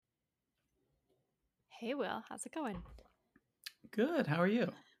Hey, Will, how's it going? Good. How are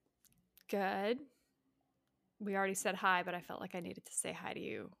you? Good. We already said hi, but I felt like I needed to say hi to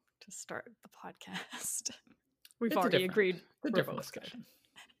you to start the podcast. We've It's a already different, agreed it's a we're different both good. discussion.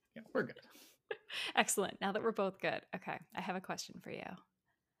 Yeah, we're good. Excellent. Now that we're both good. Okay, I have a question for you.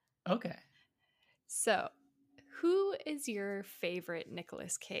 Okay. So, who is your favorite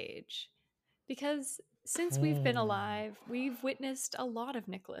Nicolas Cage? Because since we've been Ooh. alive, we've witnessed a lot of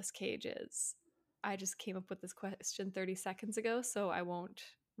Nicolas Cages. I just came up with this question 30 seconds ago, so I won't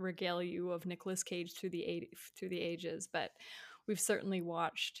regale you of Nicolas Cage through the ages, but we've certainly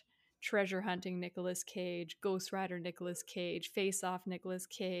watched Treasure Hunting Nicolas Cage, Ghost Rider Nicolas Cage, Face Off Nicolas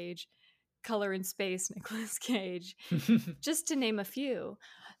Cage, Color in Space Nicolas Cage, just to name a few.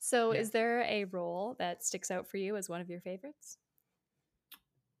 So, Yeah. is there a role that sticks out for you as one of your favorites?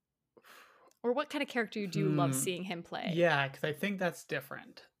 Or what kind of character do you love Hmm. seeing him play? Yeah, because I think that's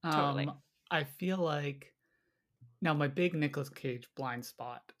different. Totally. I feel like now my big Nicolas Cage blind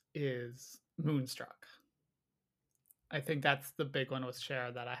spot is Moonstruck. I think that's the big one with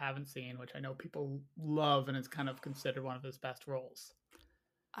Cher that I haven't seen, which I know people love and is kind of considered one of his best roles.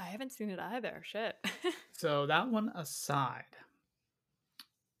 I haven't seen it either. Shit. So that one aside,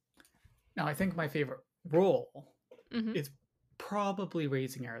 now I think my favorite role hmm is probably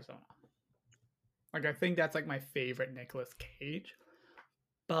Raising Arizona. Like I think that's like my favorite Nicolas Cage.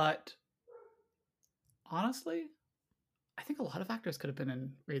 But honestly, I think a lot of actors could have been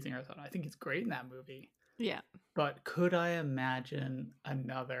in Raising Arizona. I think he's great in that movie. Yeah. But could I imagine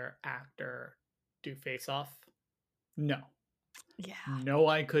another actor do Face Off? No. Yeah. No,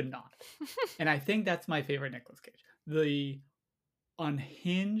 I could not. And I think that's my favorite Nicolas Cage. The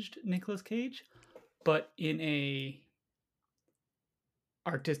unhinged Nicolas Cage, but in a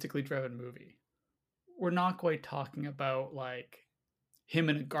artistically driven movie. We're not quite talking about like him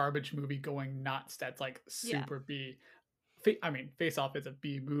in a garbage movie going nuts that's like yeah. super B. I mean, Face Off is a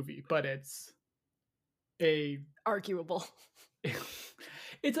B movie, but it's a Arguable.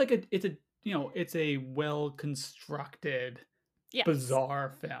 it's like a it's a well constructed Yes. bizarre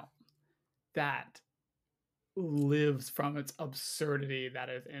film that lives from its absurdity that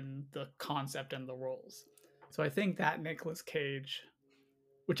is in the concept and the roles. So I think that Nicolas Cage,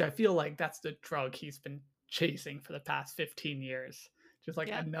 which I feel like that's the drug he's been chasing for the past 15 years, just like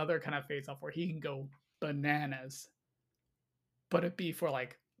Yeah. another kind of face off where he can go bananas, but it be for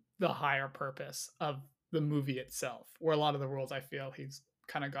like the higher purpose of the movie itself. Where a lot of the roles I feel he's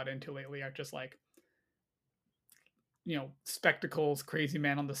kind of got into lately are just like, spectacles, crazy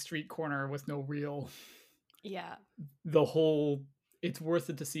man on the street corner with no real Yeah. the whole it's worth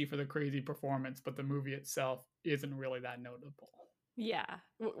it to see for the crazy performance, but the movie itself isn't really that notable. Yeah.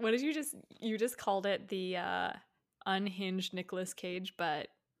 What did you just called it the unhinged Nicolas Cage, but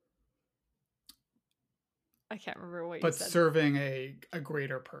I can't remember what you But said. serving a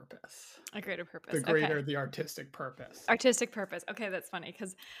greater purpose. A greater The purpose. greater Okay. the artistic purpose. Artistic purpose. Okay, that's funny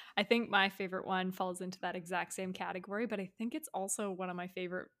because I think my favorite one falls into that exact same category, but I think it's also one of my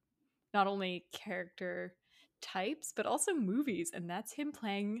favorite, not only character types, but also movies. And that's him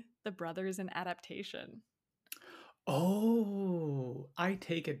playing the brothers in Adaptation. Oh, I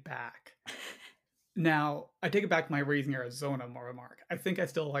take it back. Now, I take it back my Raising Arizona remark. I think I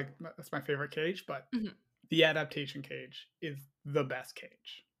still like that's my favorite cage, but Mhm. the adaptation cage is the best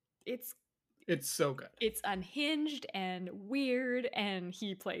cage. It's It's so good. it's unhinged and weird, and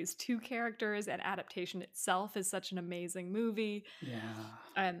he plays two characters, and Adaptation itself is such an amazing movie. Yeah.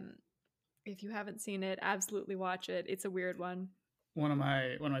 Um, if you haven't seen it, absolutely watch it. It's a weird one. One of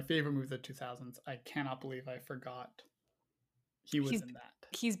my favorite movies of the 2000s. I cannot believe I forgot he was He's in that.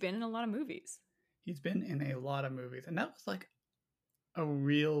 he's been in a lot of movies. He's been in a lot of movies, and that was like a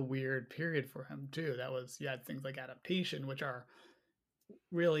real weird period for him too. That was you had things like Adaptation, which are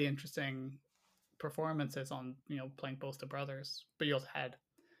really interesting performances on playing both the brothers, but you also had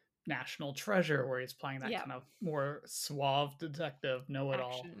National Treasure, where he's playing that Yeah, kind of more suave detective,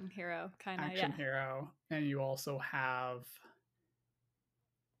 know-it-all action hero kind of. action Yeah. hero, and you also have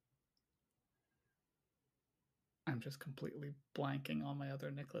I'm just completely blanking on my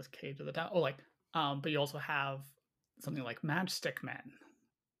other Nicolas Cage of the time. Oh, but you also have something like Matchstick Men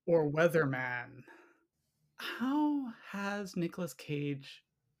or Weatherman. How has Nicolas Cage?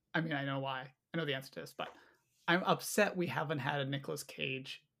 I mean, I know why. I know the answer to this, but I'm upset we haven't had a Nicolas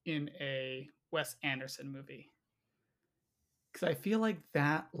Cage in a Wes Anderson movie because I feel like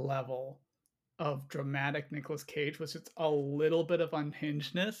that level of dramatic Nicolas Cage was just a little bit of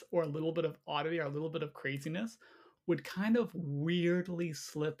unhingedness or a little bit of oddity or a little bit of craziness would kind of weirdly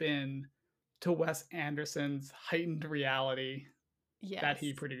slip in to Wes Anderson's heightened reality that he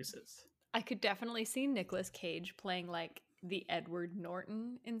Yes. produces. I could definitely see Nicolas Cage playing like the Edward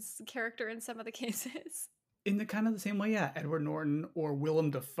Norton character in some of the cases. In the kind of the same way, yeah, Edward Norton or Willem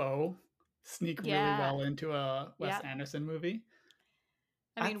Dafoe sneak really Yeah. well into a Wes Yeah. Anderson movie.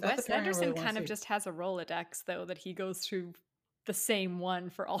 I mean, That's a Wes pairing I really Anderson want to kind of see. just has a Rolodex, though, that he goes through the same one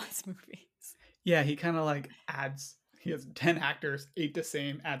for all his movies. Yeah, he kind of like adds, he has 10 actors, 8 the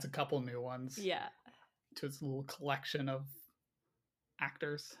same, adds a couple new ones Yeah. to his little collection of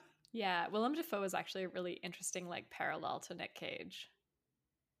actors. Yeah. Willem Dafoe is actually a really interesting, like, parallel to Nick Cage.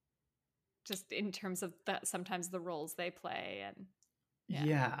 Just in terms of that, sometimes the roles they play. And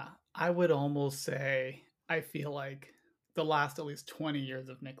Yeah, I would almost say, I feel like the last at least 20 years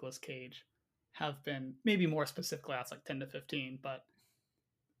of Nicolas Cage have been, maybe more specifically, that's like 10 to 15, but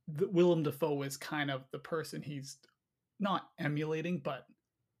Willem Dafoe is kind of the person he's not emulating, but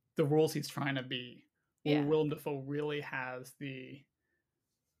the roles he's trying to be. Where Yeah. Willem Dafoe really has the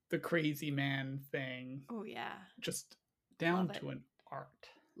crazy man thing. Oh, yeah. Just down Love it. to an art.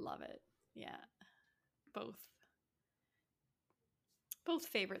 Love it. Yeah. Both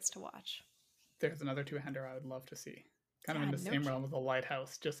favorites to watch. There's another two-hander I would love to see. Kind of Yeah, in the no same shit. realm of The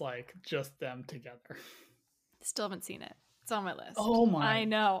Lighthouse, just them together. Still haven't seen it. It's on my list. Oh my I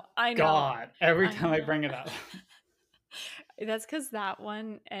know. God, every I time I know. bring it up. That's because that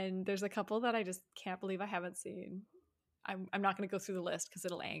one, and there's a couple that I just can't believe I haven't seen. I'm not going to go through the list because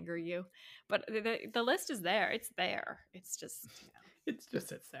it'll anger you, but the list is there. It's there. It's just, It just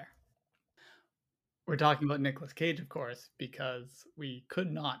sits there. We're talking about Nicolas Cage, of course, because we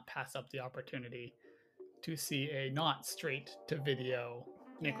could not pass up the opportunity to see a not straight to video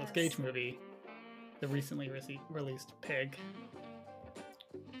Nicolas Cage Yes. movie, the recently released Pig.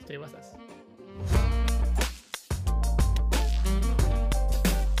 Stay with us.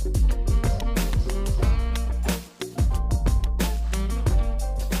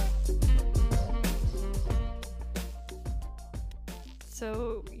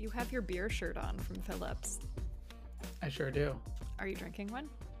 So you have your beer shirt on from Phillips. I sure do. Are you drinking one?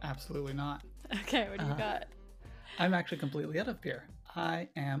 Absolutely not. Okay, what do you got? I'm actually completely out of beer. I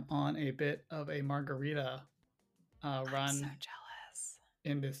am on a bit of a margarita I'm run so jealous.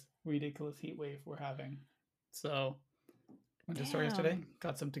 in this ridiculous heat wave we're having. So, went to the store yesterday, Damn.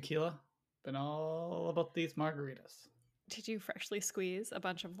 got some tequila, been all about these margaritas. Did you freshly squeeze a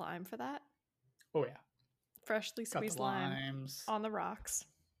bunch of lime for that? Oh yeah, Freshly got the squeezed lime limes, on the rocks.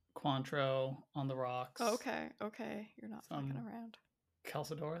 Cointreau on the rocks. Okay. You're not fucking Some- around.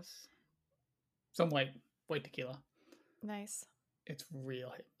 Calcidores, some white tequila. Nice. It's real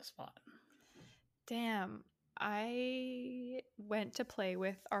hitting the spot. Damn. I went to play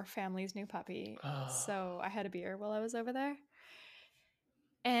with our family's new puppy. Oh. So I had a beer while I was over there.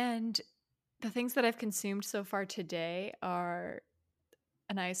 And the things that I've consumed so far today are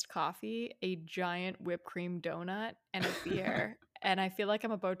an iced coffee, a giant whipped cream donut, and a beer. And I feel like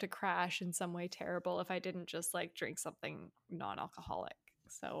I'm about to crash in some way terrible if I didn't just like drink something non-alcoholic.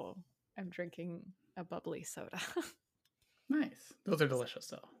 So I'm drinking a bubbly soda. Nice. Those are delicious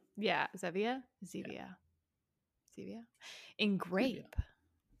though. Yeah, Zevia? Zevia. In grape.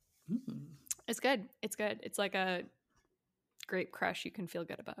 Mm. It's good. It's good. It's like a grape crush you can feel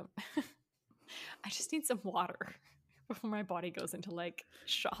good about. I just need some water before my body goes into like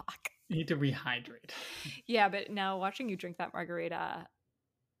shock. You need to rehydrate. Yeah, but now watching you drink that margarita,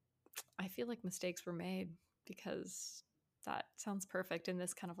 I feel like mistakes were made because that sounds perfect in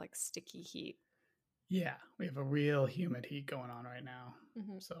this kind of like sticky heat. Yeah, we have a real humid heat going on right now.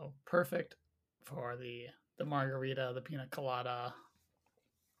 Mm-hmm. So perfect for the margarita, the pina colada,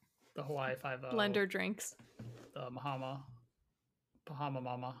 the Hawaii 5-0. Blender drinks. The Bahama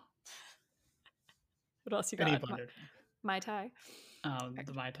Mama. What else you Any got? blender drink. Mai Tai.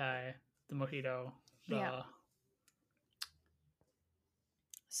 The Mai Tai, the Mojito, Yeah.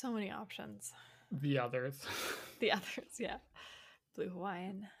 So many options. the others. The others, yeah. Blue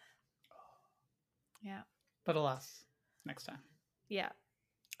Hawaiian. Yeah. But alas, next time. Yeah.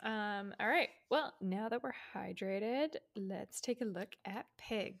 All right. Well, now that we're hydrated, let's take a look at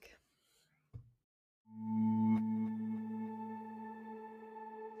Pig.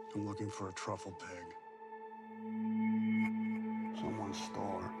 I'm looking for a truffle pig. Someone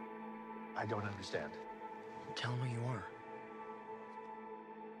stole her. I don't understand. Tell me who you are.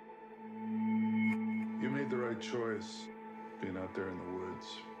 You made the right choice, being out there in the woods.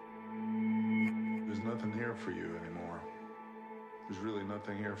 There's nothing here for you anymore. There's really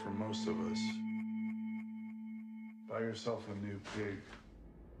nothing here for most of us. Buy yourself a new pig.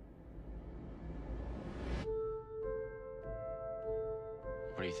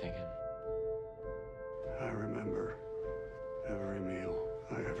 What are you thinking? I remember every meal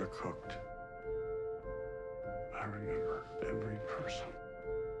I ever cooked. I remember every person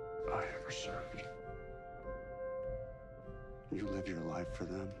I ever served. You live your life for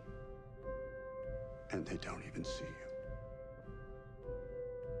them, and they don't even see you.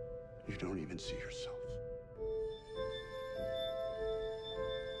 You don't even see yourself.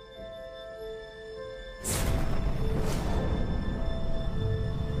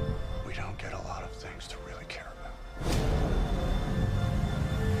 We don't get a lot of things to really care about.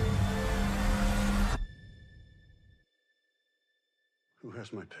 Who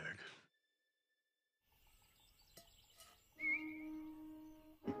has my pig?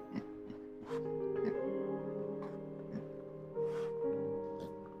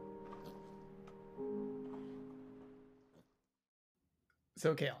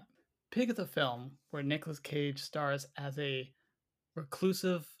 So, Kalen, Pig is a film where Nicolas Cage stars as a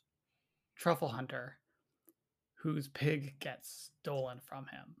reclusive truffle hunter whose pig gets stolen from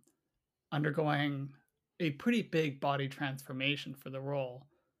him, undergoing a pretty big body transformation for the role,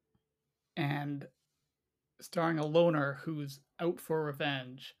 and starring a loner who's out for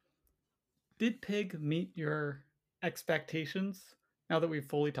revenge. Did Pig meet your expectations now that we've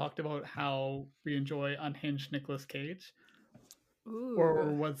fully talked about how we enjoy unhinged Nicolas Cage? Or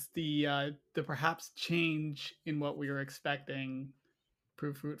Ooh. was the perhaps change in what we were expecting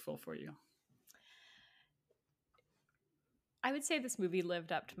prove fruitful for you? I would say this movie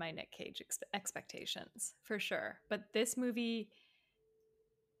lived up to my Nick Cage expectations for sure. But this movie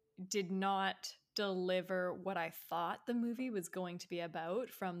did not deliver what I thought the movie was going to be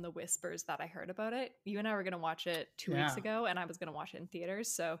about from the whispers that I heard about it. You and I were going to watch it 2 weeks Yeah. ago, and I was going to watch it in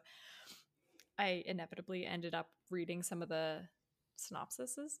theaters. So I inevitably ended up reading some of the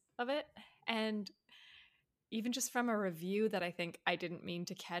synopsises of it. And even just from a review that I think I didn't mean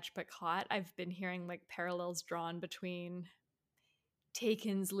to catch but caught, I've been hearing like parallels drawn between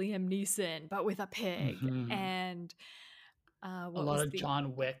Taken's Liam Neeson, but with a pig, Mhm. and A what lot was of the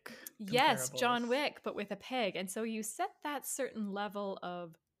John Wick. yes, John comparables. Wick, but with a pig. And so you set that certain level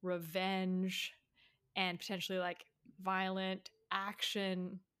of revenge and potentially like violent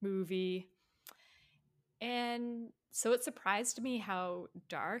action movie. And so it surprised me how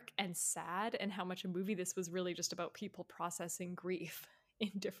dark and sad and how much a movie this was really just about people processing grief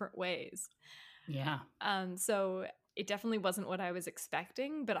in different ways. Yeah. So it definitely wasn't what I was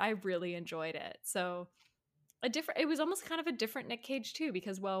expecting, but I really enjoyed it. So it was almost kind of a different Nick Cage too,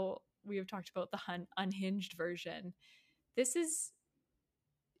 because well, we have talked about the unhinged version. This is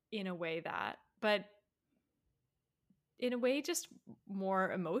in a way that, but in a way just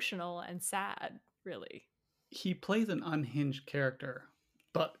more emotional and sad, really. He plays an unhinged character,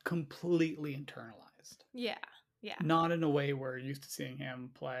 but completely internalized. Yeah. Yeah. Not in a way we're used to seeing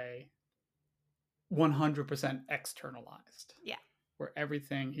him play 100% externalized. Yeah. Where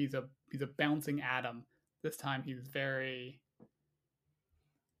everything he's a bouncing atom. This time he's very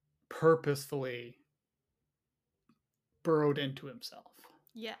purposefully burrowed into himself.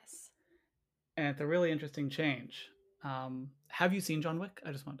 Yes. And it's a really interesting change. Have you seen John Wick?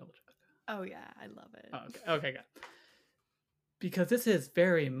 I just want to double check. Oh yeah, I love it. Okay, good. Because this is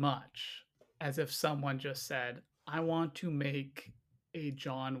very much as if someone just said, I want to make a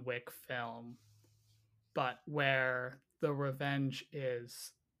John Wick film, but where the revenge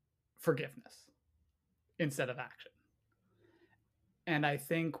is forgiveness instead of action. And I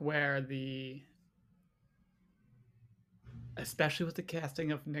think where especially with the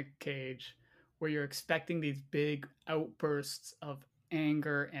casting of Nick Cage, where you're expecting these big outbursts of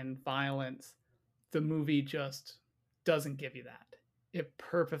anger and violence, the movie just doesn't give you that. It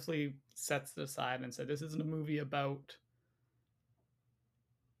purposely sets it aside and said, this isn't a movie about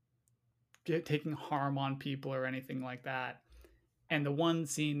taking harm on people or anything like that. And the one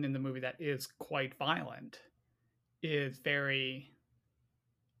scene in the movie that is quite violent is very,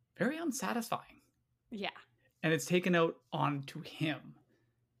 very unsatisfying. Yeah. And it's taken out onto him,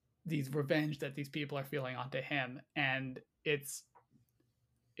 these revenge that these people are feeling onto him. And it's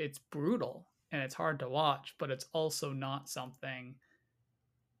brutal and it's hard to watch, but it's also not something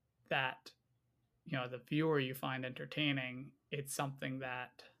that, you know, the viewer you find entertaining. It's something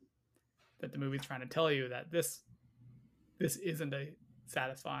that the movie's trying to tell you that this isn't a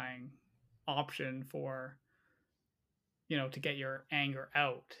satisfying option for, you know, to get your anger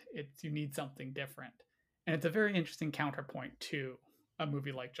out. You need something different. And it's a very interesting counterpoint to a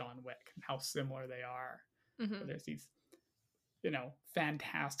movie like John Wick and how similar they are. Mm-hmm. There's these, you know,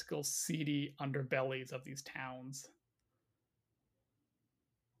 fantastical, seedy underbellies of these towns.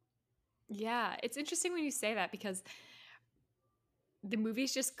 Yeah, it's interesting when you say that because the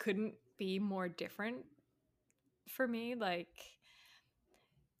movies just couldn't be more different for me. Like,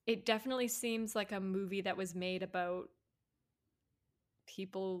 It definitely seems like a movie that was made about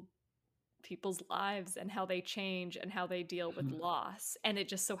people's lives and how they change and how they deal with loss. And it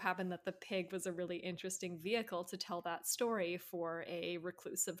just so happened that the pig was a really interesting vehicle to tell that story for a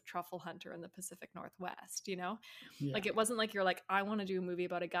reclusive truffle hunter in the Pacific Northwest, you know? Yeah. Like, it wasn't like you're like, I want to do a movie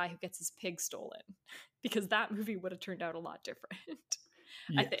about a guy who gets his pig stolen, because that movie would have turned out a lot different,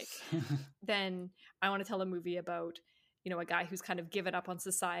 I think. Then I want to tell a movie about, you know, a guy who's kind of given up on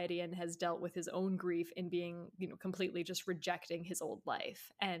society and has dealt with his own grief in being, you know, completely just rejecting his old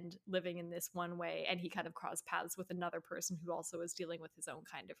life and living in this one way. And he kind of crossed paths with another person who also is dealing with his own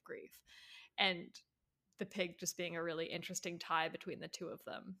kind of grief. And the pig just being a really interesting tie between the two of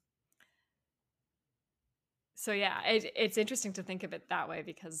them. So yeah, it's interesting to think of it that way,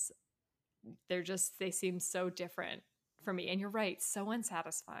 because they seem so different for me. And you're right, so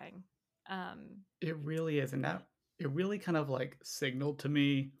unsatisfying. It really is, and that it really kind of like signaled to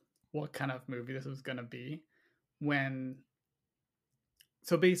me what kind of movie this was going to be when.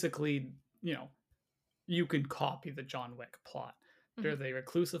 So basically, you know, you could copy the John Wick plot. There's a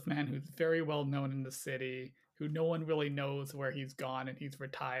reclusive man who's very well known in the city, who no one really knows where he's gone, and he's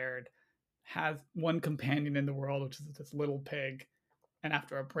retired. Has one companion in the world, which is this little pig, and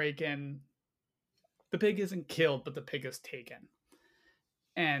after a break-in, the pig isn't killed, but the pig is taken.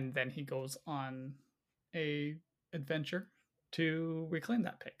 And then he goes on a adventure to reclaim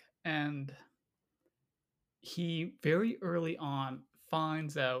that pig. And he very early on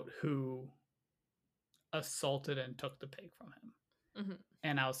finds out who assaulted and took the pig from him.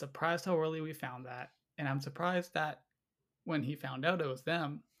 And I was surprised how early we found that. And I'm surprised that when he found out it was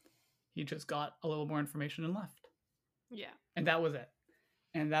them, he just got a little more information and left. Yeah. And that was it.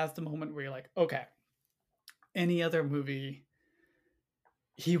 And that's the moment where you're like, okay, any other movie,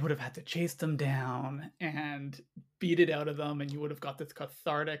 he would have had to chase them down and beat it out of them, and you would have got this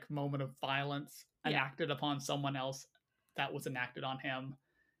cathartic moment of violence enacted upon someone else that was enacted on him.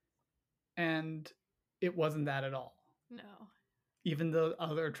 And it wasn't that at all. No. Even the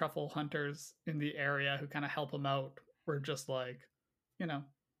other truffle hunters in the area who kind of help him out were just like, you know,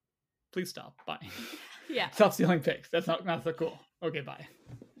 please stop. Bye. Yeah. Stop stealing pigs. That's not so cool. Okay, bye.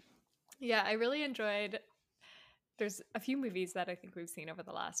 Yeah, I really enjoyed. There's a few movies that I think we've seen over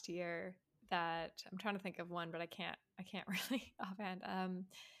the last year that I'm trying to think of one, but I can't really offhand.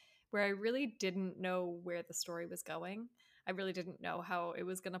 Where I really didn't know where the story was going. I really didn't know how it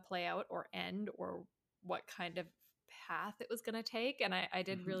was going to play out or end, or what kind of path it was going to take. And I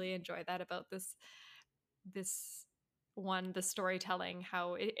did really enjoy that about this one, the storytelling,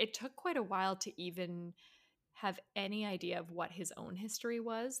 how it took quite a while to even have any idea of what his own history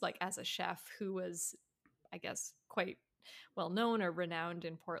was, like as a chef who was, I guess, quite well known or renowned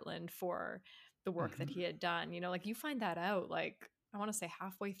in Portland for the work that he had done. You know, like you find that out, like, I want to say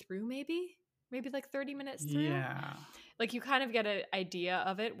halfway through, maybe like 30 minutes through. Yeah. Like you kind of get an idea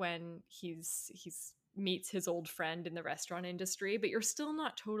of it when he's meets his old friend in the restaurant industry, but you're still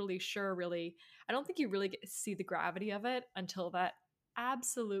not totally sure, really. I don't think you really get to see the gravity of it until that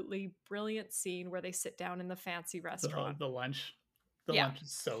absolutely brilliant scene where they sit down in the fancy restaurant. The lunch. The lunch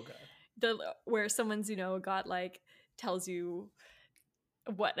is so good. Where someone's, you know, got like tells you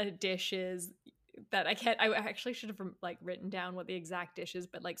what a dish is that I actually should have like written down what the exact dish is,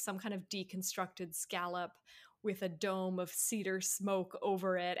 but like some kind of deconstructed scallop with a dome of cedar smoke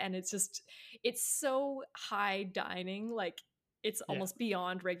over it. And it's so high dining, like it's almost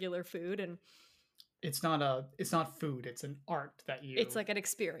beyond regular food. And it's not food, it's an art that it's like an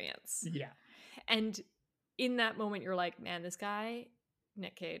experience. Yeah. And in that moment you're like, man, this guy,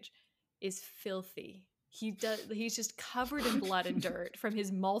 Nick Cage, is filthy. He's just covered in blood and dirt from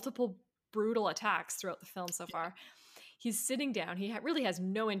his multiple brutal attacks throughout the film so far. He's sitting down. He really has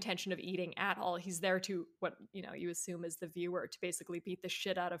no intention of eating at all. He's there to, what, you know, you assume as the viewer, to basically beat the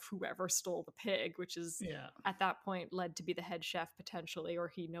shit out of whoever stole the pig, which is at that point led to be the head chef potentially, or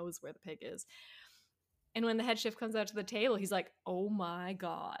he knows where the pig is. And when the head chef comes out to the table, he's like, oh my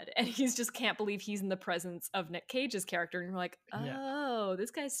God. And he's just can't believe he's in the presence of Nick Cage's character. And you're like, oh,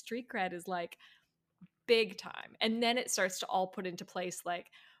 this guy's street cred is like big time. And then it starts to all put into place, like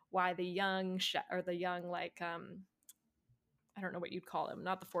why the young chef, or the young, like, I don't know what you'd call him,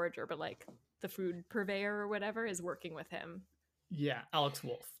 not the forager, but like the food purveyor or whatever, is working with him. Yeah, Alex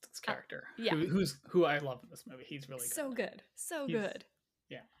Wolff's character. Who I love in this movie. He's really good. So good. So good.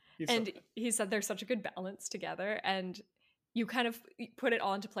 Yeah. And he said there's such a good balance together, and you kind of put it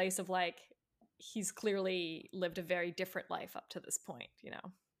all into place of like, he's clearly lived a very different life up to this point, you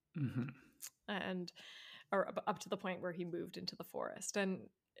know? And or up to the point where he moved into the forest. And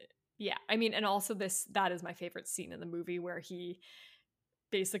yeah, I mean, and also that is my favorite scene in the movie, where he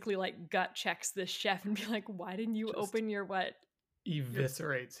basically like gut checks this chef and be like, why didn't you Just open your what?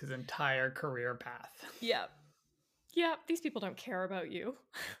 eviscerates his entire career path. Yeah. Yeah, these people don't care about you.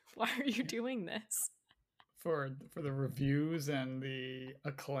 Why are you doing this? For the reviews and the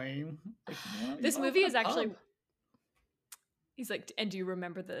acclaim. Like, This movie is actually, he's like, and do you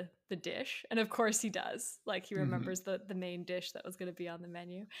remember the dish? And of course he does. Like he remembers the main dish that was going to be on the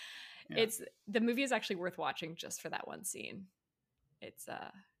menu. Yeah. The movie is actually worth watching just for that one scene. It's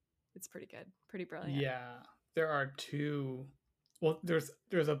pretty good, pretty brilliant. Yeah, there are two. Well, there's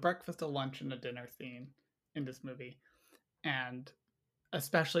a breakfast, a lunch, and a dinner scene in this movie, and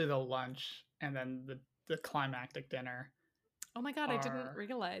especially the lunch and then the climactic dinner. Oh my god, I didn't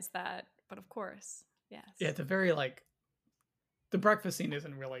realize that, but of course, yes. Yeah, it's a very like. The breakfast scene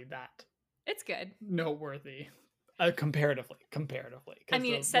isn't really that. It's good. Noteworthy, comparatively. I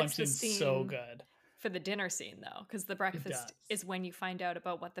mean, it sets the scene so good for the dinner scene though, because the breakfast is when you find out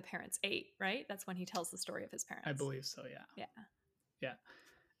about what the parents ate, right? That's when he tells the story of his parents. I believe so. Yeah. Yeah,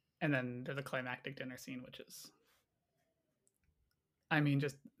 and then there's a climactic dinner scene, which is, I mean,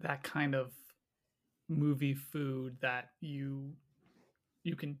 just that kind of movie food that you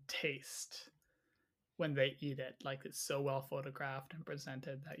can taste when they eat it. Like it's so well photographed and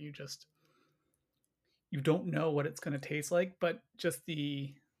presented that you don't know what it's going to taste like, but just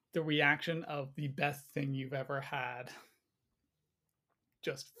the reaction of the best thing you've ever had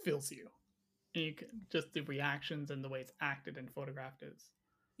just fills you. And you can just the reactions and the way it's acted and photographed is,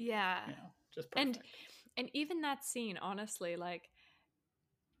 just perfect. And even that scene, honestly, like,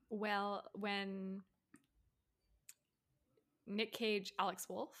 well, when Nick Cage, Alex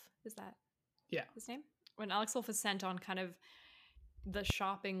Wolff, is that his name? When Alex Wolff is sent on kind of the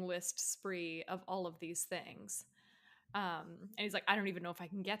shopping list spree of all of these things, and he's like, I don't even know if I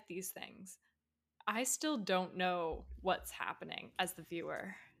can get these things. I still don't know what's happening as the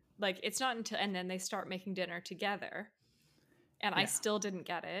viewer. Like, it's not until, and then they start making dinner together, and I still didn't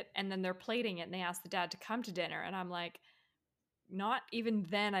get it. And then they're plating it, and they ask the dad to come to dinner, and I'm like, not even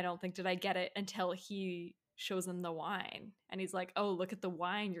then, I don't think did I get it until he shows them the wine, and he's like, oh, look at the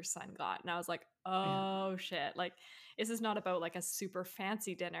wine your son got. And I was like, oh shit, like this is not about like a super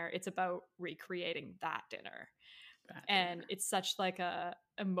fancy dinner, it's about recreating that dinner. It's such like a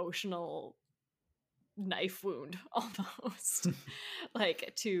emotional knife wound almost.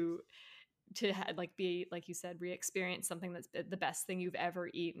 Like to like be, like you said, re-experience something that's the best thing you've ever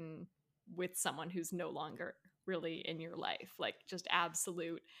eaten with someone who's no longer really in your life, like just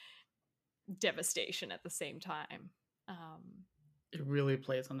absolute devastation at the same time. It really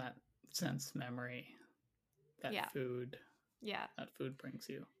plays on that sense memory that food brings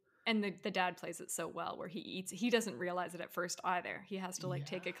you. And the dad plays it so well, where he doesn't realize it at first either. He has to like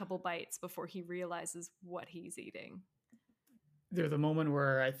take a couple bites before he realizes what he's eating. There's a moment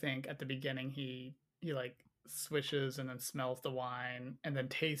where I think at the beginning he like swishes and then smells the wine and then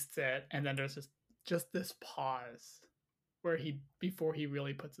tastes it, and then there's just this pause where before he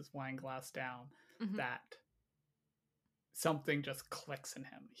really puts his wine glass down, that something just clicks in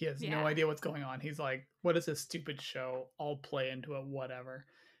him. He has no idea what's going on. He's like, what is this stupid show? I'll play into it, whatever.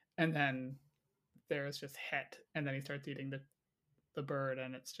 And then there's just hit, and then he starts eating the bird,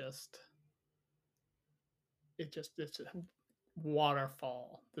 and it's just a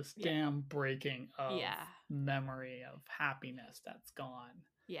waterfall, this dam breaking of memory of happiness that's gone.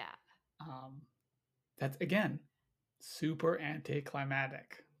 That's again super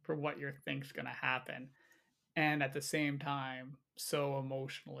anticlimactic for what you think's gonna happen, and at the same time so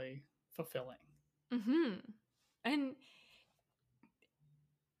emotionally fulfilling. And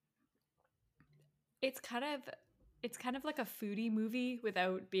it's kind of like a foodie movie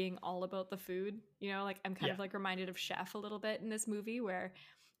without being all about the food, like I'm kind of like reminded of Chef a little bit in this movie, where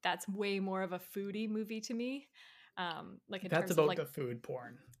that's way more of a foodie movie to me. Like that's about like the food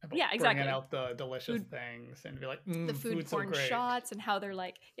porn, about exactly, bringing out the delicious things and be like, the food porn so shots and how they're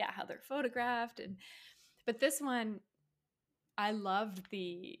like, how they're photographed. But this one, I loved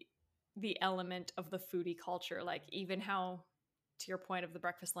the element of the foodie culture, like even how, to your point of the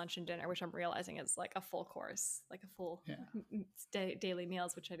breakfast, lunch, and dinner, which I'm realizing is like a full course, like a full daily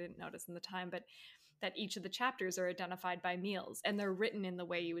meals, which I didn't notice in the time, but that each of the chapters are identified by meals, and they're written in the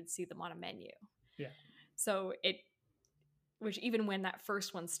way you would see them on a menu. So which even when that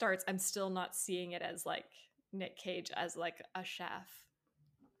first one starts, I'm still not seeing it as like Nick Cage as like a chef.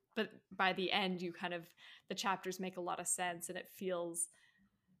 But by the end, the chapters make a lot of sense, and it feels,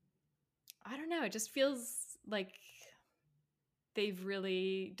 I don't know, it just feels like they've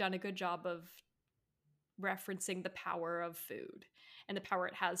really done a good job of referencing the power of food and the power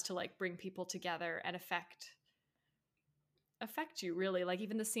it has to like bring people together and affect affect you, really. Like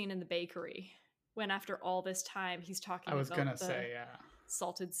even the scene in the bakery when after all this time he's talking I was about gonna the say, yeah,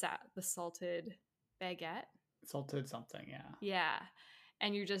 salted baguette. salted something, yeah. Yeah.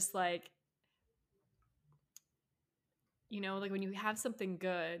 And you're just like, like when you have something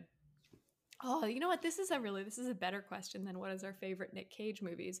good. Oh, you know what? This is a better question than what is our favorite Nick Cage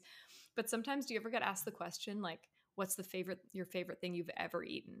movies. But sometimes do you ever get asked the question like, what's your favorite thing you've ever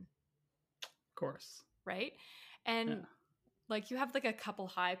eaten? Of course. Right? And Yeah. like you have like a couple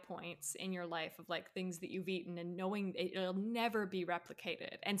high points in your life of like things that you've eaten and knowing it'll never be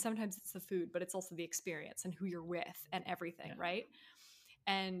replicated. And sometimes it's the food, but it's also the experience and who you're with and everything, Yeah. right?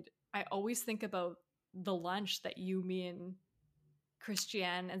 And I always think about the lunch that you, me, and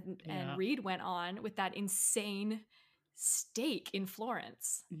Christiane and Yeah. Reed went on with that insane steak in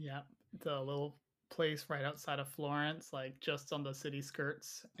Florence. Yeah, the little place right outside of Florence, like just on the city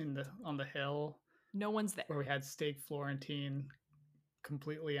skirts on the hill No one's there. where we had steak Florentine,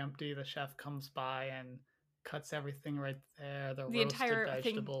 completely empty. The chef comes by and cuts everything right there. The roasted entire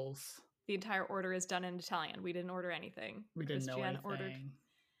thing- vegetables. The entire order is done in Italian. We didn't order anything. We didn't know Christiane anything. ordered,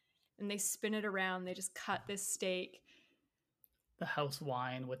 and they spin it around. They just cut this steak. The house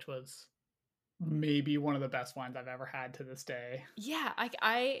wine, which was maybe one of the best wines I've ever had to this day. Yeah,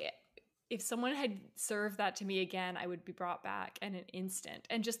 I if someone had served that to me again, I would be brought back in an instant.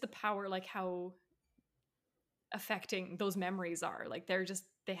 And just the power, like how affecting those memories are. Like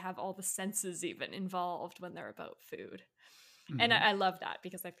they have all the senses even involved when they're about food. And I love that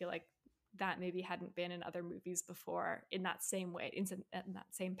because I feel like that maybe hadn't been in other movies before in that same way, in that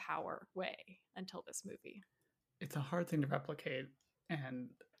same power way until this movie. It's a hard thing to replicate, and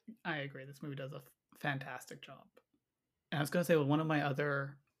I agree. This movie does a fantastic job. And I was going to say, well, one of my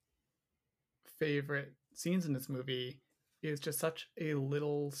other favorite scenes in this movie is just such a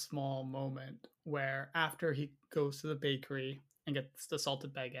little small moment where after he goes to the bakery and gets the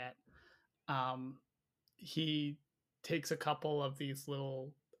salted baguette, he takes a couple of these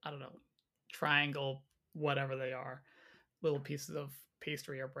little, I don't know, triangle, whatever they are, little pieces of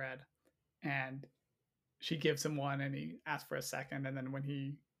pastry or bread, and she gives him one and he asks for a second, and then when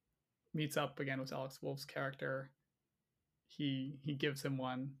he meets up again with Alex Wolff's character, he gives him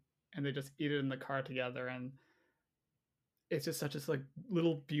one and they just eat it in the car together, and it's just such a like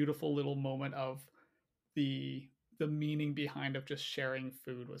little beautiful little moment of the meaning behind of just sharing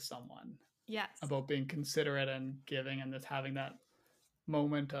food with someone. Yes. About being considerate and giving, and just having that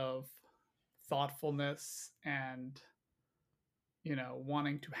moment of thoughtfulness and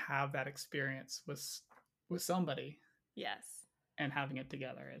wanting to have that experience with somebody. Yes. And having it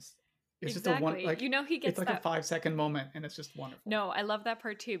together is it's exactly. just a one, like, he gets it's like that... a 5-second moment and it's just wonderful. No, I love that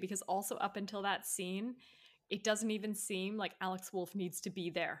part too, because also up until that scene, it doesn't even seem like Alex Wolff needs to be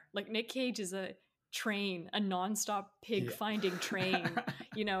there. Like Nick Cage is a nonstop pig finding train.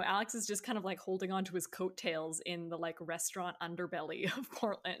 Alex is just kind of like holding on to his coattails in the like restaurant underbelly of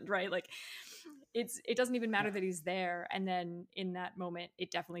Portland, right? Like it doesn't even matter that he's there. And then in that moment, it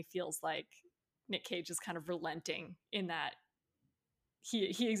definitely feels like Nick Cage is kind of relenting in that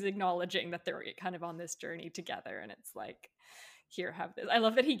he is acknowledging that they're kind of on this journey together, and it's like, here, have this. I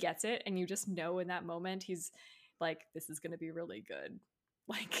love that he gets it, and you just know in that moment he's like, this is going to be really good.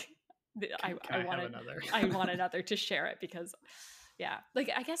 Like, I want another to share it, because like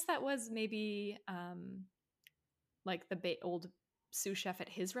I guess that was maybe like the old sous chef at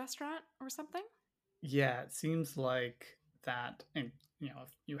his restaurant or something. Yeah, it seems like that. And if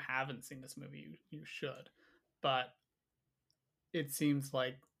you haven't seen this movie, you should, but it seems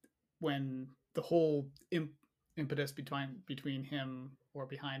like when the whole impetus between him or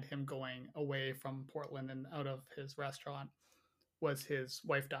behind him going away from Portland and out of his restaurant was his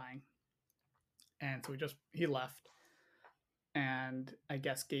wife dying. And so he left, and I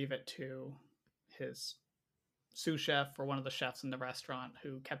guess gave it to his sous chef or one of the chefs in the restaurant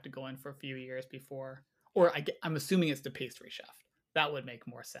who kept it going for a few years before. Or I'm assuming it's the pastry chef. That would make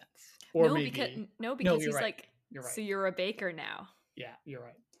more sense. Or because he's right. Like, you're right. So you're a baker now. Yeah, you're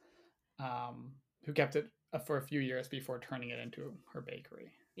right. Who kept it for a few years before turning it into her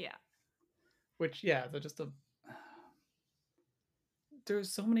bakery. Yeah. Which,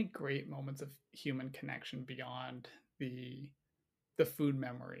 there's so many great moments of human connection beyond the food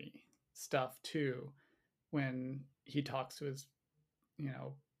memory stuff too. When he talks to his,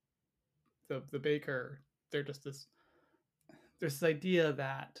 the baker, they're just there's this idea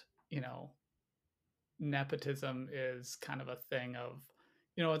that, nepotism is kind of a thing of,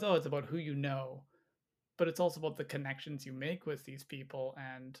 it's about who you know, but it's also about the connections you make with these people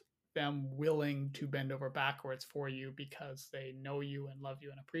and them willing to bend over backwards for you because they know you and love you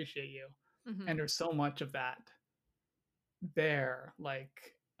and appreciate you. Mm-hmm. And there's so much of that there,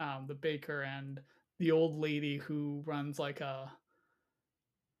 like the baker and the old lady who runs like a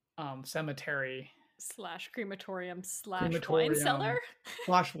cemetery Slash crematorium slash wine cellar. crematorium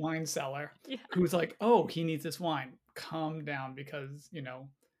slash wine cellar, Yeah. who's like, oh, he needs this wine. Calm down, because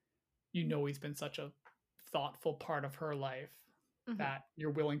he's been such a thoughtful part of her life Mhm. that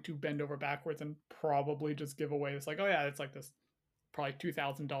you're willing to bend over backwards and probably just give away. It's like, oh yeah, it's like this probably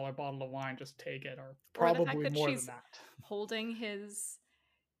 $2,000 bottle of wine. Just take it, or Or the fact probably that more she's than that. holding his,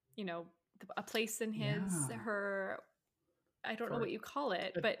 a place in Yeah. her, I don't know For what you call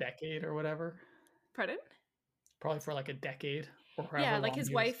it, a but decade or whatever. pardon? Probably for like a decade or however Yeah, long like his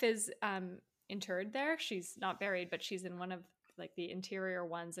he is. wife is interred there. She's not buried, but she's in one of like the interior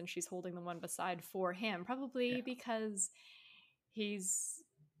ones, and she's holding the one beside for him, probably Yeah. because he's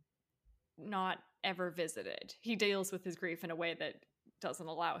not ever visited. He deals with his grief in a way that doesn't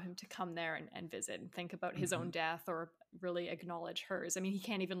allow him to come there and visit and think about his own death or really acknowledge hers. I mean, he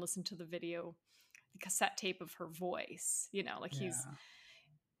can't even listen to the cassette tape of her voice, like Yeah.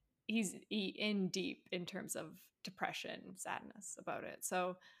 he's in deep in terms of depression, sadness about it.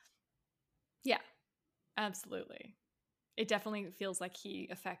 So yeah, absolutely. It definitely feels like he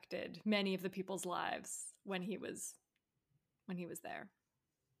affected many of the people's lives when he was there.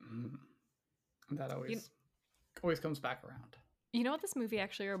 Mhm. That always comes back around. You know what this movie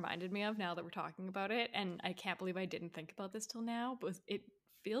actually reminded me of, now that we're talking about it, and I can't believe I didn't think about this till now, but it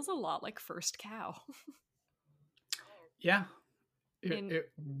feels a lot like First Cow. Yeah,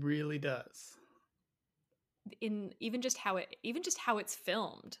 it really does. In even just how it's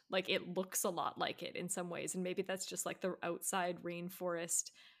filmed, like it looks a lot like it in some ways, and maybe that's just like the outside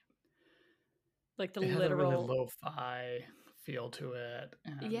rainforest, like the It has literal a really lo-fi feel to it,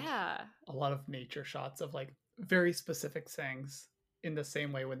 and yeah, a lot of nature shots of like very specific things. In the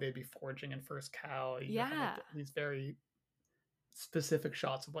same way when they'd be foraging in First Cow, you have yeah, like these very specific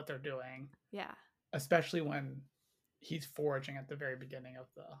shots of what they're doing, yeah. especially when he's foraging at the very beginning of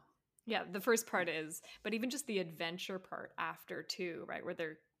the Yeah, the first part is, but even just the adventure part after too, right?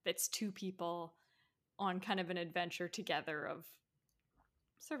 Where it's two people on kind of an adventure together of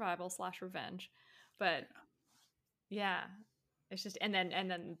survival / revenge. But yeah, it's just and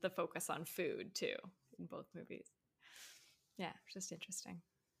then the focus on food too in both movies. Yeah, it's just interesting.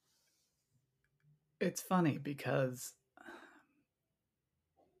 It's funny because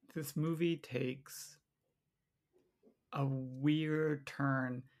this movie takes a weird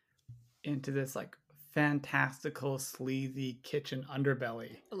turn into this like fantastical, sleazy kitchen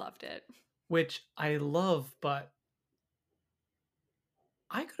underbelly, Loved it. which I love, but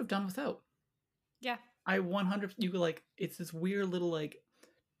I could have done without. Yeah. I 100 you like it's this weird little like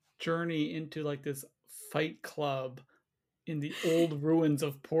journey into like this fight club in the old ruins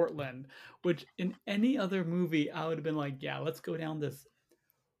of Portland, which in any other movie I would have been like, yeah, let's go down this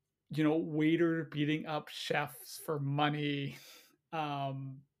waiter beating up chefs for money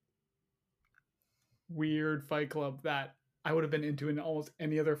weird fight club that I would have been into in almost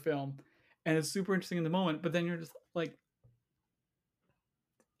any other film. And it's super interesting in the moment, but then you're just like,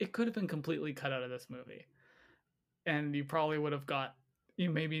 it could have been completely cut out of this movie. And you probably would have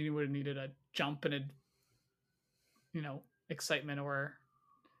maybe you would have needed a jump and excitement or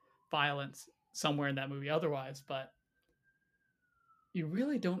violence somewhere in that movie otherwise, but you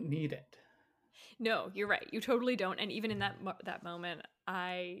really don't need it. No, you're right. You totally don't. And even in that moment,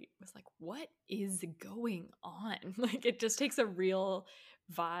 I was like, what is going on? Like, it just takes a real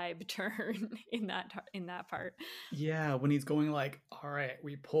vibe turn in that part. Yeah, when he's going like, all right,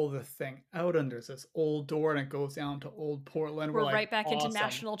 we pull the thing out and there's this old door and it goes down to old Portland. We're like, right back into awesome,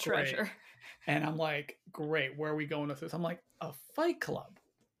 National Treasure. Great. And I'm like, great, where are we going with this? I'm like, a fight club.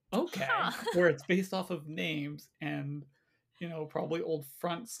 Okay. Where it's based off of names and probably old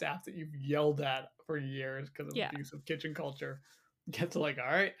front staff that you've yelled at for years because of abusive kitchen culture. Get to like,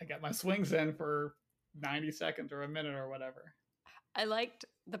 all right, I got my swings in for 90 seconds or a minute or whatever. I liked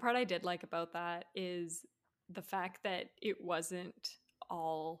the part I did like about that is the fact that it wasn't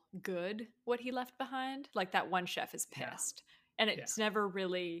all good what he left behind. Like that one chef is pissed, and it's never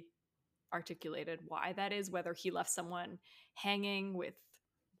really articulated why that is, whether he left someone hanging with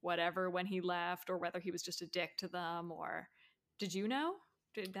whatever when he left or whether he was just a dick to them. Or did you know?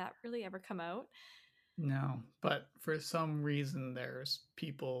 Did that really ever come out? No, but for some reason there's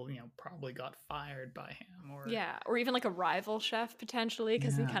people, probably got fired by him or even like a rival chef potentially,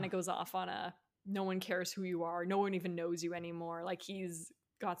 because he kind of goes off on a no one cares who you are, no one even knows you anymore. Like he's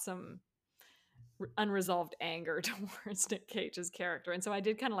got some unresolved anger towards Nick Cage's character. And so I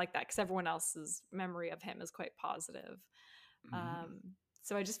did kind of like that because everyone else's memory of him is quite positive.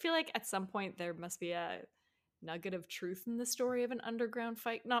 So I just feel like at some point there must be a nugget of truth in the story of an underground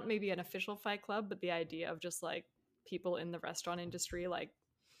fight, not maybe an official fight club, but the idea of just like people in the restaurant industry like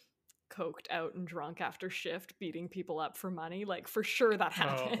coked out and drunk after shift beating people up for money. Like for sure that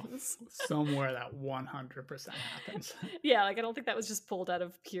happens. Somewhere that 100% happens. Yeah, like I don't think that was just pulled out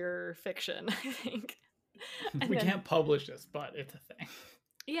of pure fiction, I think. We can't publish this, but it's a thing.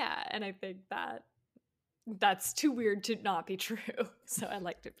 Yeah, and I think that's too weird to not be true. So I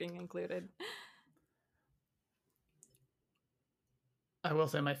liked it being included. I will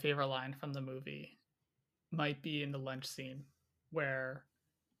say my favorite line from the movie might be in the lunch scene where,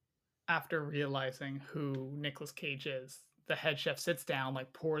 after realizing who Nicolas Cage is, the head chef sits down,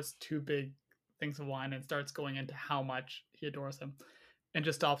 like pours 2 big things of wine and starts going into how much he adores him, and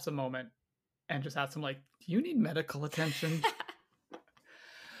just stops a moment and just asks him, like, do you need medical attention?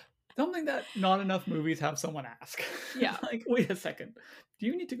 Something that not enough movies have someone ask. Yeah. Like, wait a second. Do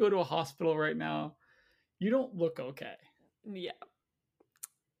you need to go to a hospital right now? You don't look okay. Yeah.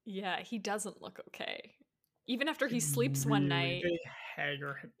 Yeah, he doesn't look okay. Even after he sleeps one night. They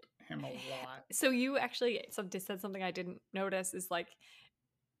hagger him a lot. So you actually said something I didn't notice is like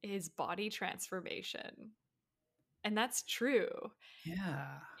his body transformation. And that's true. Yeah.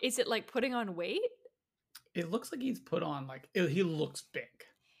 Is it like putting on weight? It looks like he's put on, like, he looks big.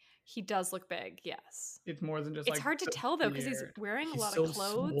 He does look big, yes. It's more than just It's like hard to the tell though because he's beard. wearing a He's lot so of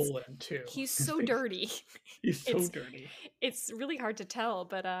clothes. swollen too. He's so dirty. He's so It's- dirty. It's really hard to tell,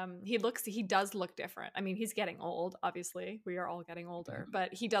 but he does look different. I mean, he's getting old, obviously. We are all getting older,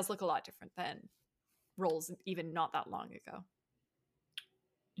 but he does look a lot different than roles even not that long ago.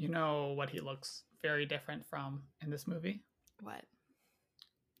 You know what he looks very different from in this movie? What?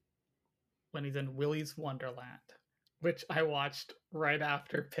 When he's in Willy's Wonderland, which I watched right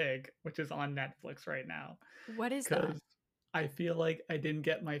after Pig, which is on Netflix right now. What is that? Because I feel like I didn't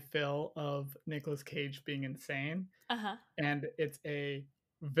get my fill of Nicolas Cage being insane. Uh-huh. And it's a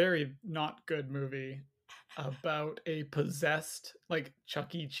very not good movie about a possessed, like,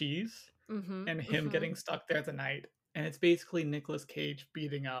 Chuck E. Cheese Mm-hmm. and him getting stuck there at the night. And it's basically Nicolas Cage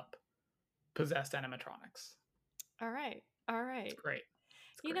beating up possessed animatronics. All right. All right. It's great.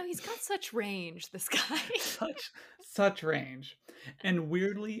 It's You know, great. he's got such range, this guy. such range. And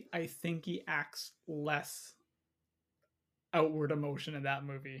weirdly, I think he acts less outward emotion in that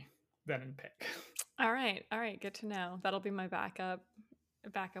movie than in Pig. All right. All right. Good to know. That'll be my backup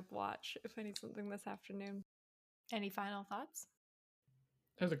watch if I need something this afternoon. Any final thoughts?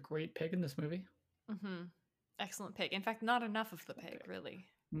 There's a great pig in this movie. Mm-hmm. Excellent pig. In fact, not enough of the pig, really.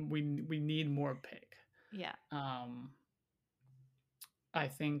 We need more Pig. Yeah. I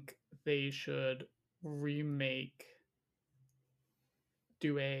think they should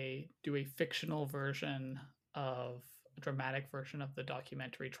do a fictional version of a dramatic version of the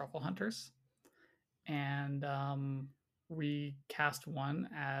documentary Truffle Hunters, and recast one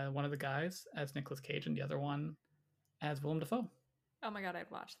of the guys as Nicolas Cage and the other one as Willem Dafoe. Oh my god, I'd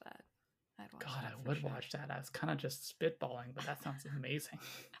watch that. God, I would watch that. I was kind of just spitballing, but that sounds amazing.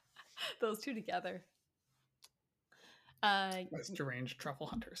 Those two together. That's Deranged Truffle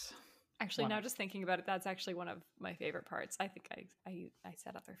Hunters. Actually, now One. just thinking about it, that's actually one of my favorite parts. I think I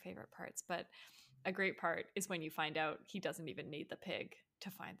said other favorite parts, but a great part is when you find out he doesn't even need the pig to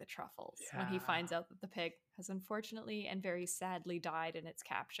find the truffles. When he Yeah. finds out that the pig has unfortunately and very sadly died in its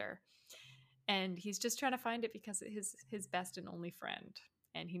capture. And he's just trying to find it because it's his best and only friend.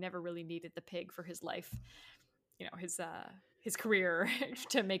 And he never really needed the pig for his life, you know, his career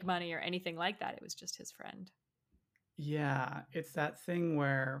to make money or anything like that. It was just his friend. Yeah, it's that thing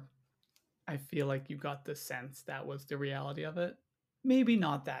where I feel like you got the sense that was the reality of it. Maybe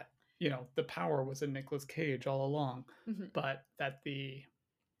not that, the power was in Nicolas Cage all along, Mm-hmm. but that it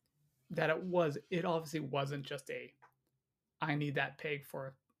obviously wasn't just I need that pig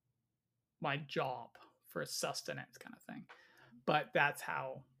for my job, for sustenance kind of thing. But that's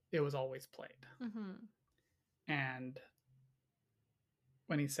how it was always played. Mm-hmm. And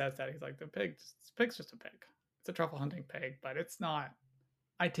when he says that, he's like, the pig's just a pig. It's a truffle hunting pig, but it's not.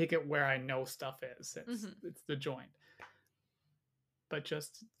 I take it where I know stuff is. It's the joint. But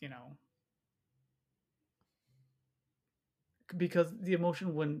just, because the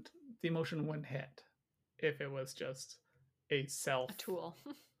emotion wouldn't hit if it was just a tool.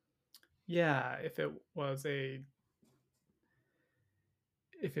 Yeah, if it was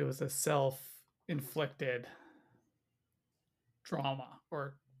a self-inflicted trauma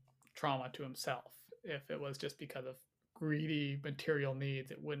or trauma to himself, if it was just because of greedy material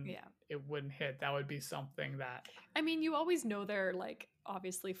needs, it wouldn't hit. That would be something that, I mean, you always know they're like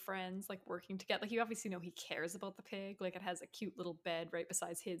obviously friends, like working together. Like you obviously know he cares about the pig. Like it has a cute little bed right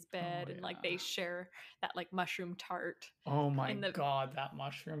beside his bed, and like they yeah. share that like mushroom tart Oh my in the god, that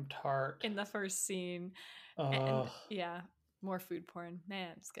mushroom tart. in the first scene. And Ugh. yeah, more food porn. Man,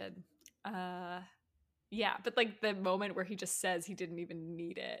 it's good. Yeah, but like the moment where he just says he didn't even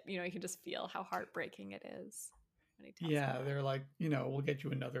need it, you know, you can just feel how heartbreaking it is when he tells Yeah, him they're like, we'll get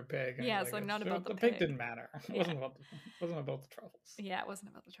you another pig. And he's yeah, it's like not "So about the pig pig. didn't matter. It Yeah. wasn't about the truffles." Yeah, it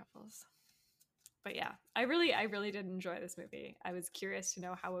wasn't about the truffles. But yeah, I really did enjoy this movie. I was curious to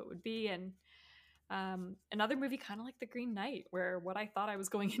know how it would be, and another movie kind of like The Green Knight, where what I thought I was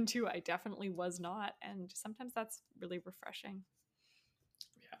going into, I definitely was not, and sometimes that's really refreshing.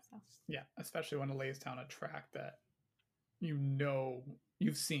 Yeah. So. Yeah, especially when it lays down a track that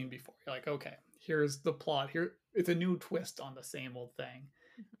you've seen before. You're like, okay, here's the plot. Here, it's a new twist on the same old thing,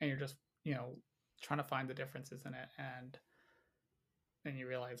 and you're just trying to find the differences in it, and then you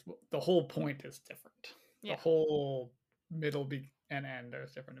realize the whole point is different. Yeah. The whole middle and end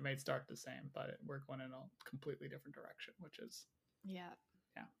is different. It may start the same, but we're going in a completely different direction, which is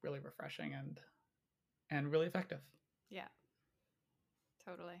really refreshing and really effective. Yeah,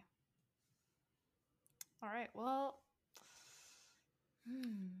 totally. All right, well,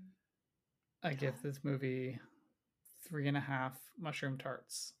 I give this movie 3.5 mushroom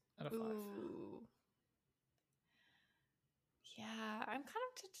tarts out of 5. Ooh. Yeah, I'm kind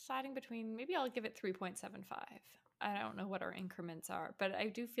of deciding between, maybe I'll give it 3.75. I don't know what our increments are, but I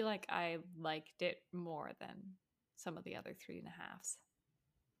do feel like I liked it more than some of the other 3.5s.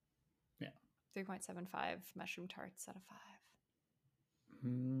 Yeah. 3.75 mushroom tarts out of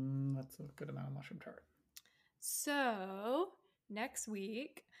 5. That's a good amount of mushroom tart. So next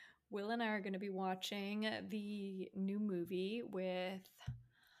week, Will and I are going to be watching the new movie with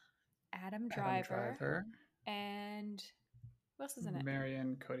Adam Driver. And who else is in it?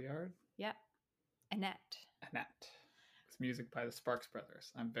 Marion Cotillard. Yep. Annette. With music by the Sparks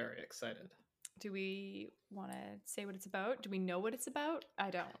Brothers. I'm very excited. Do we want to say what it's about? Do we know what it's about?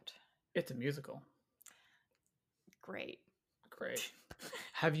 I don't. It's a musical. Great.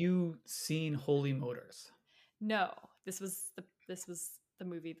 Have you seen Holy Motors? No. This was the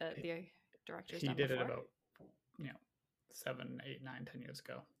movie that the director's done He did before. it about 7, 8, 9, 10 years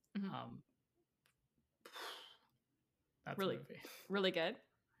ago. Mm-hmm. That's really, a movie. Really good.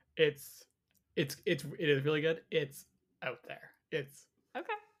 It is really good. It's out there. It's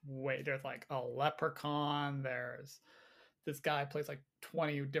okay. There's like a leprechaun. There's this guy plays like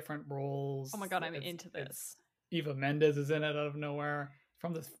 20 different roles. Oh my god, I'm into this. Eva Mendes is in it out of nowhere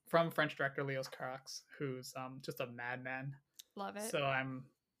from French director Leos Carax, who's just a madman. Love it. So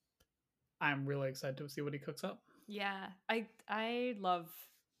I'm really excited to see what he cooks up. Yeah, I love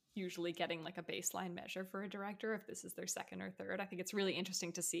usually getting like a baseline measure for a director if this is their second or third. I think it's really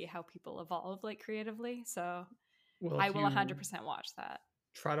interesting to see how people evolve like creatively. So I will 100% watch that.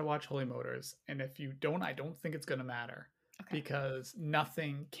 Try to watch Holy Motors, and if you don't, I don't think it's going to matter because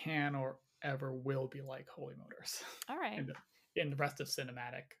nothing can or ever will be like Holy Motors. All right. In the rest of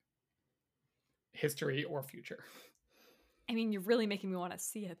cinematic history or future. I mean, you're really making me want to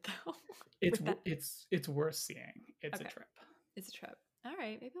see it though. It's worth seeing. It's a trip. It's a trip. All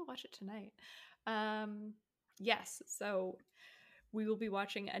right, maybe I'll watch it tonight. Yes, so we will be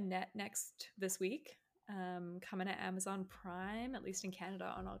watching Annette this week. Coming to Amazon Prime, at least in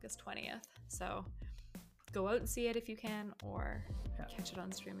Canada, on August 20th. So go out and see it if you can, or catch it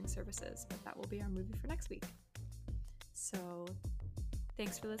on streaming services. But that will be our movie for next week. So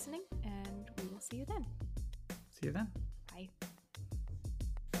thanks for listening, and we will see you then. See you then.